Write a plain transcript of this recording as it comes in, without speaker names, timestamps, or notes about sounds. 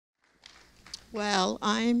Well,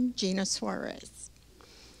 I'm Gina Suarez,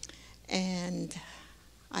 and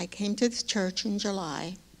I came to this church in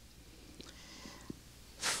July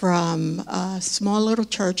from a small little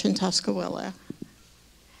church in Tuscaloosa,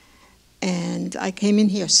 and I came in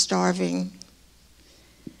here starving,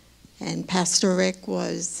 and Pastor Rick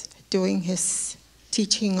was doing his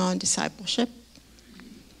teaching on discipleship,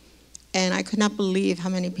 and I could not believe how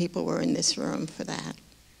many people were in this room for that.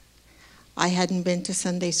 I hadn't been to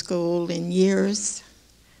Sunday school in years.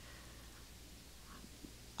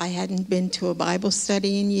 I hadn't been to a Bible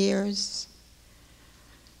study in years.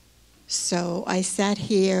 So I sat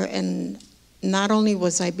here, and not only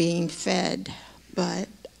was I being fed, but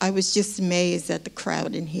I was just amazed at the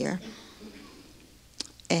crowd in here.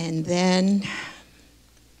 And then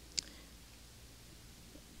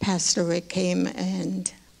Pastor Rick came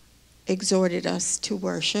and exhorted us to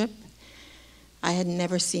worship. I had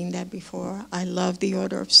never seen that before. I love the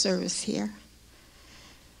order of service here.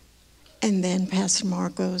 And then Pastor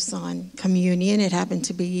Mark goes on communion. It happened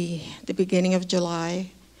to be the beginning of July.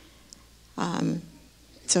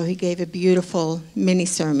 So he gave a beautiful mini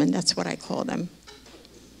sermon, that's what I call them,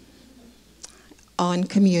 on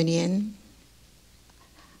communion,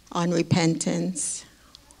 on repentance,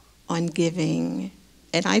 on giving.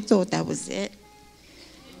 And I thought that was it.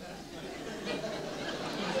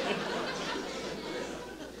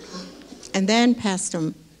 And then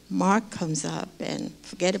Pastor Mark comes up, and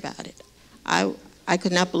forget about it. I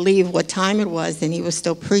could not believe what time it was, and he was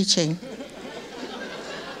still preaching.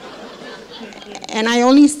 And I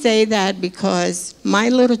only say that because my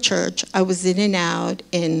little church, I was in and out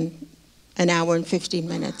in an hour and 15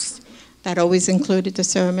 minutes. That always included the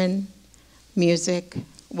sermon, music,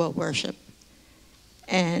 worship,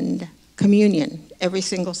 and communion every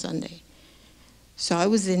single Sunday. So I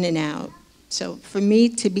was in and out. So for me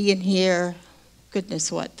to be in here, goodness,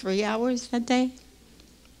 3 hours that day?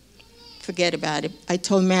 Forget about it. I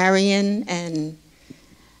told Marion and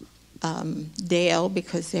Dale,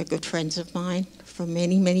 because they're good friends of mine for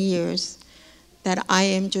many, many years, that I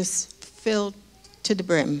am just filled to the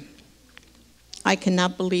brim. I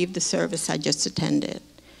cannot believe the service I just attended.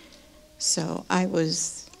 So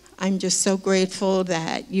I'm just so grateful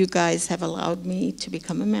that you guys have allowed me to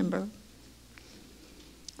become a member.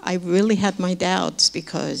 I really had my doubts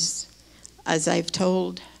because, as I've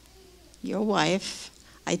told your wife,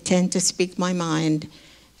 I tend to speak my mind,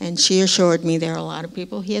 and she assured me there are a lot of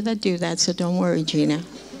people here that do that, so don't worry, Gina.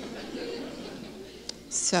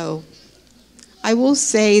 So I will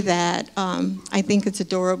say that I think it's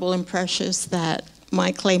adorable and precious that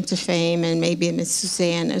my claim to fame, and maybe Miss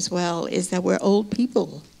Suzanne as well, is that we're old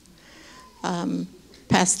people.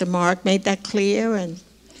 Pastor Mark made that clear, and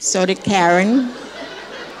so did Karen.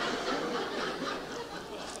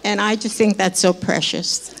 And I just think that's so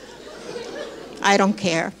precious. I don't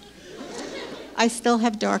care. I still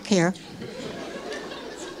have dark hair.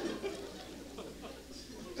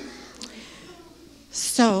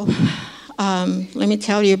 So, let me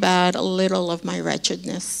tell you about a little of my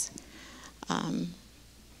wretchedness.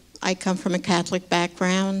 I come from a Catholic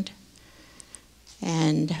background,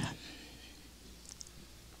 and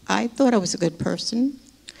I thought I was a good person.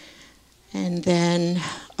 And then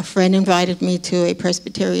a friend invited me to a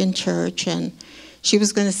Presbyterian church, and she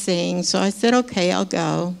was going to sing, so I said, okay, I'll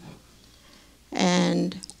go.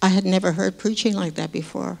 And I had never heard preaching like that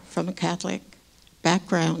before from a Catholic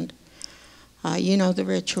background. You know, the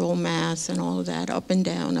ritual mass and all of that, up and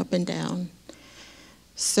down, up and down.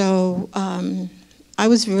 So I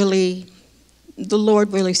was really, the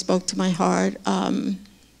Lord really spoke to my heart.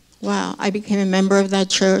 Wow, I became a member of that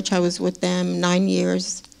church. I was with them 9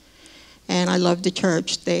 years. And I loved the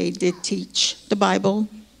church. They did teach the Bible.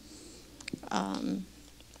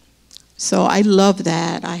 So I loved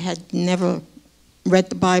that. I had never read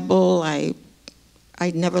the Bible.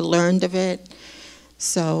 I'd never learned of it.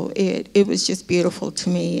 So it was just beautiful to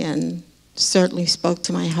me, and certainly spoke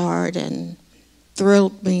to my heart and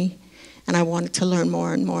thrilled me. And I wanted to learn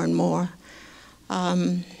more and more and more.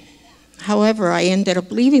 However, I ended up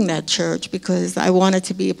leaving that church because I wanted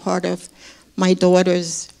to be a part of my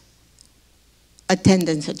daughter's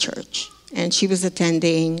attendance at church, and she was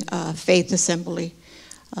attending Faith Assembly,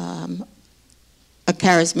 a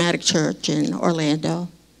charismatic church in Orlando.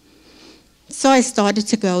 So I started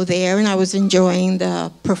to go there, and I was enjoying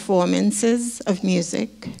the performances of music,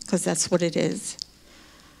 because that's what it is.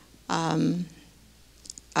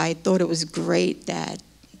 I thought it was great that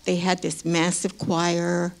they had this massive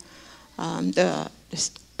choir, the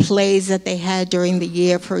plays that they had during the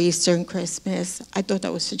year for Easter and Christmas. I thought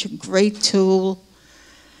that was such a great tool.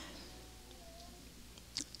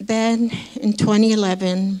 Then in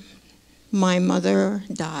 2011, my mother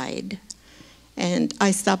died. And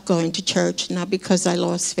I stopped going to church, not because I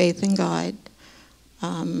lost faith in God.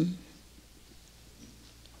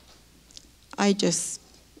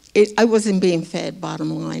 I wasn't being fed, bottom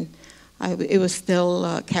line. It was still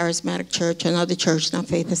a charismatic church, another church, not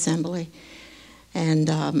Faith Assembly. And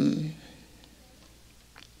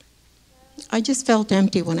I just felt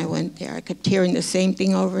empty when I went there. I kept hearing the same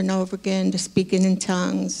thing over and over again, the speaking in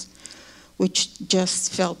tongues, which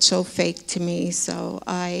just felt so fake to me. So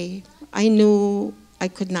I knew I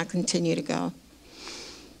could not continue to go.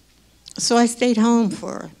 So I stayed home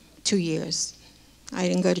for 2 years. I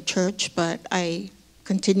didn't go to church, but I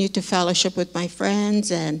continued to fellowship with my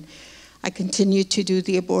friends, and I continued to do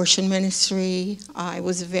the abortion ministry. I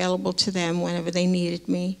was available to them whenever they needed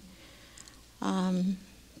me.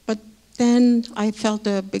 But then I felt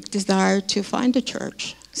a big desire to find a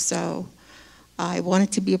church. So I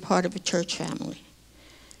wanted to be a part of a church family.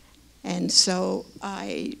 And so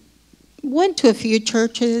I went to a few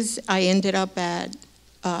churches. I ended up at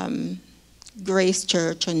Grace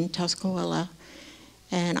Church in Tuscaloosa,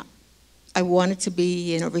 and I wanted to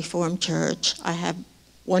be in a Reformed church. I have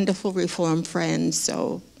wonderful Reformed friends,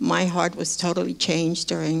 so my heart was totally changed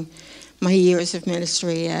during my years of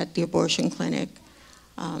ministry at the abortion clinic.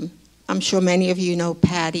 I'm sure many of you know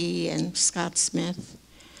Patty and Scott Smith.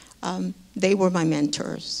 They were my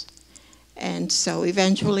mentors. And so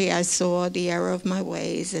eventually I saw the error of my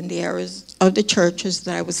ways and the errors of the churches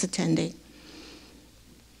that I was attending.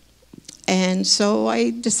 And so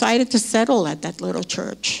I decided to settle at that little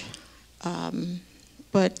church.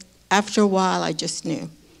 But after a while, I just knew.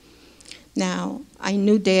 Now, I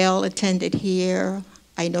knew Dale attended here.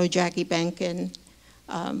 I know Jackie Benkin.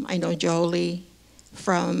 I know Jolie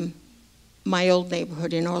from my old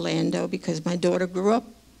neighborhood in Orlando because my daughter grew up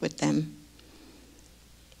with them.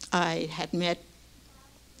 I had met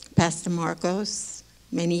Pastor Marcos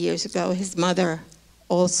many years ago. His mother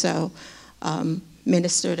also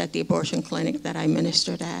ministered at the abortion clinic that I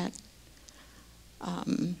ministered at.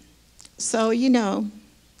 So, you know,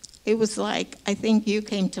 it was like, I think you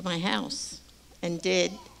came to my house and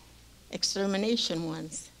did extermination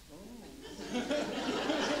once.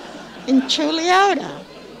 In Chuliota,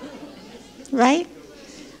 right?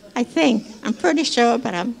 I think. I'm pretty sure,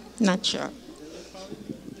 but I'm not sure.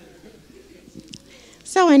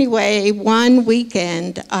 So anyway, one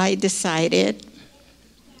weekend I decided,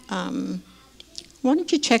 why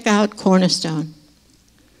don't you check out Cornerstone?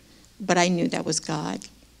 But I knew that was God,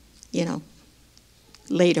 you know,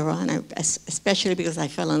 later on, especially because I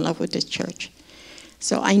fell in love with this church.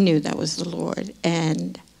 So I knew that was the Lord.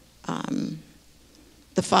 And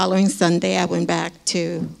the following Sunday, I went back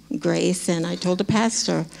to Grace, and I told the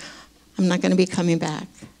pastor, I'm not going to be coming back.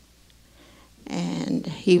 And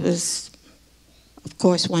he was, of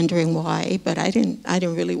course, wondering why, but I didn't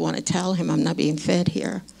really want to tell him I'm not being fed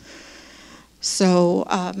here. So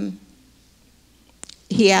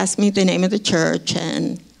he asked me the name of the church,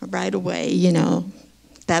 and right away, you know,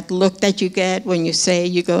 that look that you get when you say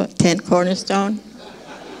you go attend Cornerstone.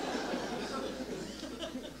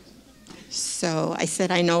 So I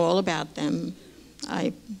said, I know all about them.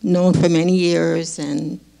 I've known for many years,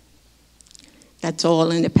 and that's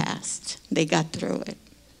all in the past. They got through it.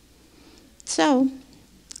 So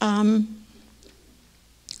I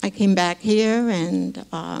came back here, and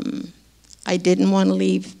I didn't want to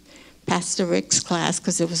leave Pastor Rick's class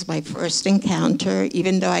because it was my first encounter,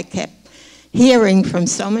 even though I kept hearing from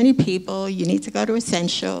so many people, you need to go to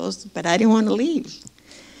Essentials, but I didn't want to leave.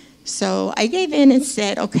 So I gave in and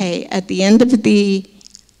said, okay, at the end of the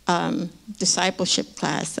discipleship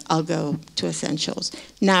class, I'll go to Essentials.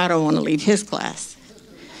 Now I don't want to leave his class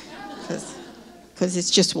because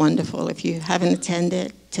it's just wonderful. If you haven't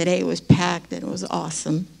attended, today it was packed and it was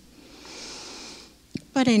awesome.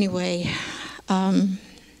 But anyway,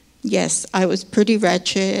 yes, I was pretty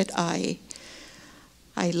wretched. I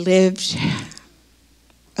lived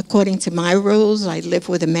according to my rules. I lived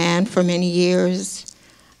with a man for many years.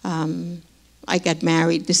 I got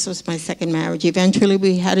married. This was my second marriage. Eventually,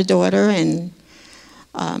 we had a daughter, and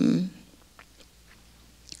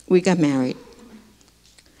we got married.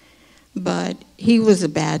 But he was a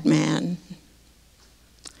bad man,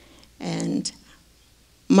 and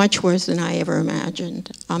much worse than I ever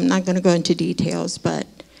imagined. I'm not going to go into details, but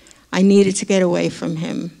I needed to get away from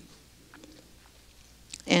him,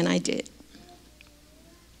 and I did.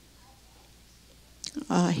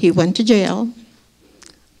 He went to jail.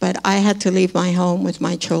 But I had to leave my home with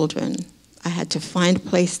my children. I had to find a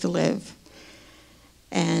place to live.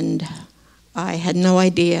 And I had no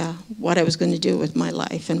idea what I was going to do with my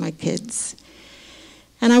life and my kids.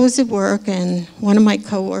 And I was at work, and one of my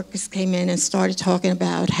coworkers came in and started talking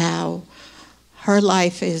about how her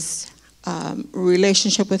life is,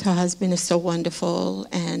 relationship with her husband is so wonderful,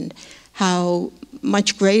 and how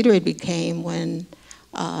much greater it became when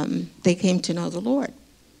they came to know the Lord.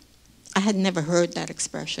 I had never heard that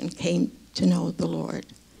expression, came to know the Lord.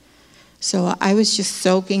 So I was just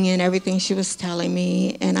soaking in everything she was telling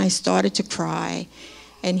me, and I started to cry.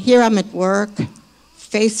 And here I'm at work,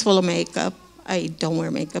 face full of makeup. I don't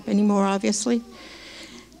wear makeup anymore, obviously.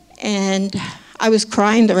 And I was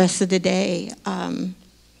crying the rest of the day.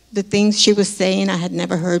 The things she was saying I had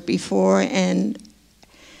never heard before. And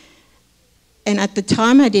at the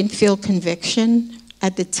time, I didn't feel conviction.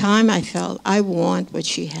 At the time, I felt, I want what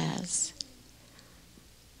she has.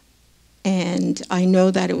 And I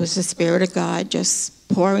know that it was the Spirit of God just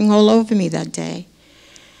pouring all over me that day.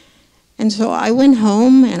 And so I went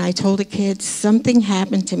home and I told the kids, something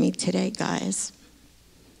happened to me today, guys.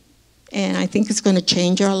 And I think it's going to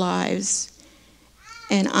change our lives.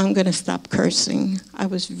 And I'm going to stop cursing. I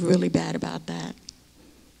was really bad about that.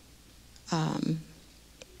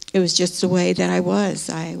 It was just the way that I was.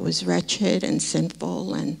 I was wretched and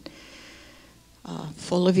sinful and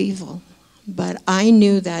full of evil. But I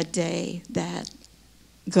knew that day that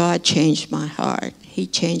God changed my heart. He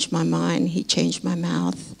changed my mind. He changed my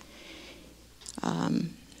mouth.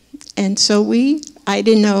 And so I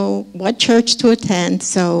didn't know what church to attend,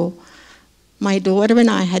 so my daughter and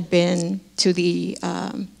I had been to the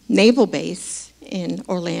naval base in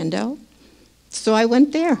Orlando, so I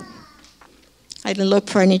went there. I didn't look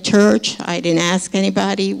for any church. I didn't ask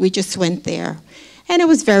anybody. We just went there. And it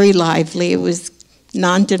was very lively. It was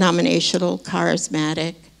non-denominational,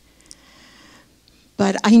 charismatic.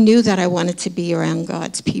 But I knew that I wanted to be around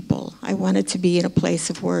God's people. I wanted to be in a place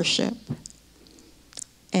of worship.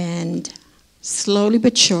 And slowly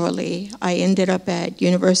but surely, I ended up at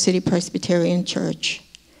University Presbyterian Church,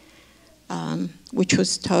 which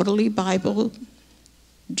was totally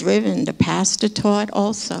Bible-driven. The pastor taught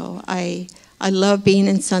also. I love being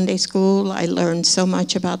in Sunday school. I learned so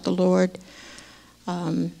much about the Lord.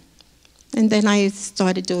 And then I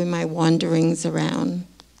started doing my wanderings around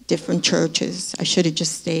different churches. I should have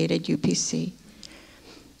just stayed at UPC.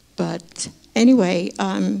 But anyway,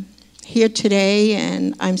 I'm here today,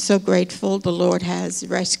 and I'm so grateful the Lord has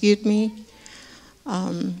rescued me.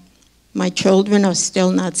 My children are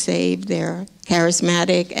still not saved. They're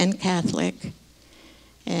charismatic and Catholic.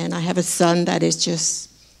 And I have a son that is just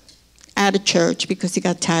out of church because he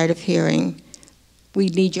got tired of hearing, we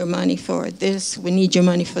need your money for this, we need your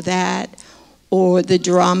money for that, or the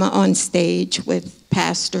drama on stage with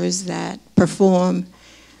pastors that perform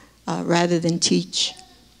rather than teach.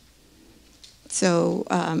 So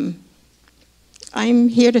I'm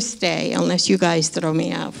here to stay unless you guys throw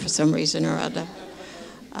me out for some reason or other.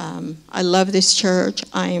 I love this church.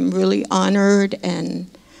 I am really honored and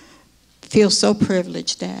feel so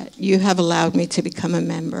privileged that you have allowed me to become a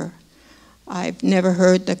member. I've never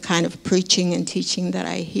heard the kind of preaching and teaching that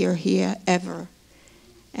I hear here ever.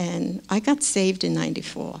 And I got saved in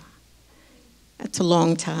 '94. That's a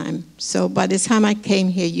long time. So by the time I came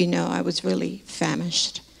here, you know, I was really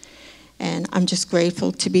famished. And I'm just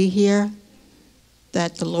grateful to be here,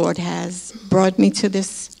 that the Lord has brought me to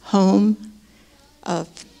this home of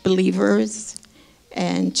believers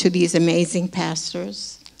and to these amazing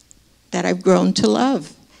pastors that I've grown to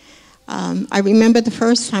love. I remember the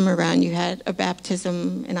first time around you had a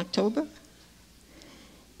baptism in October.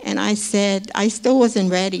 And I said, I still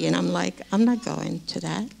wasn't ready. And I'm like, I'm not going to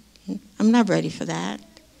that. I'm not ready for that.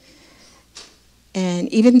 And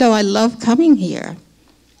even though I love coming here,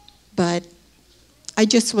 but I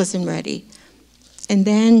just wasn't ready. And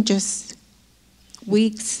then just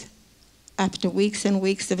weeks after weeks and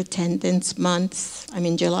weeks of attendance, months, I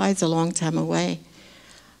mean, July is a long time away,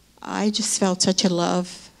 I just felt such a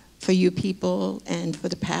love for you people and for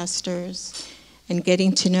the pastors, and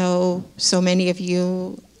getting to know so many of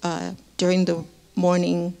you during the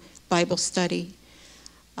morning Bible study,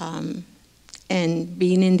 and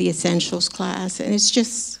being in the Essentials class. And it's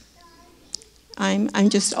just, I'm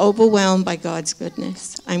just overwhelmed by God's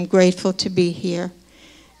goodness. I'm grateful to be here.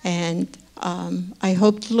 And I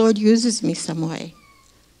hope the Lord uses me some way.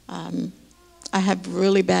 I have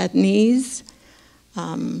really bad knees,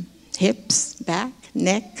 hips, back,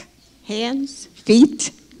 neck, hands,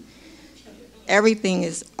 feet. Everything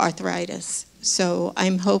is arthritis. So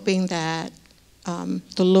I'm hoping that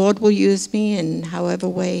the Lord will use me in however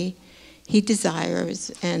way He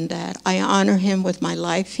desires, and that I honor Him with my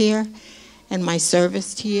life here and my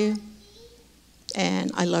service to you.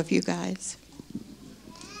 And I love you guys.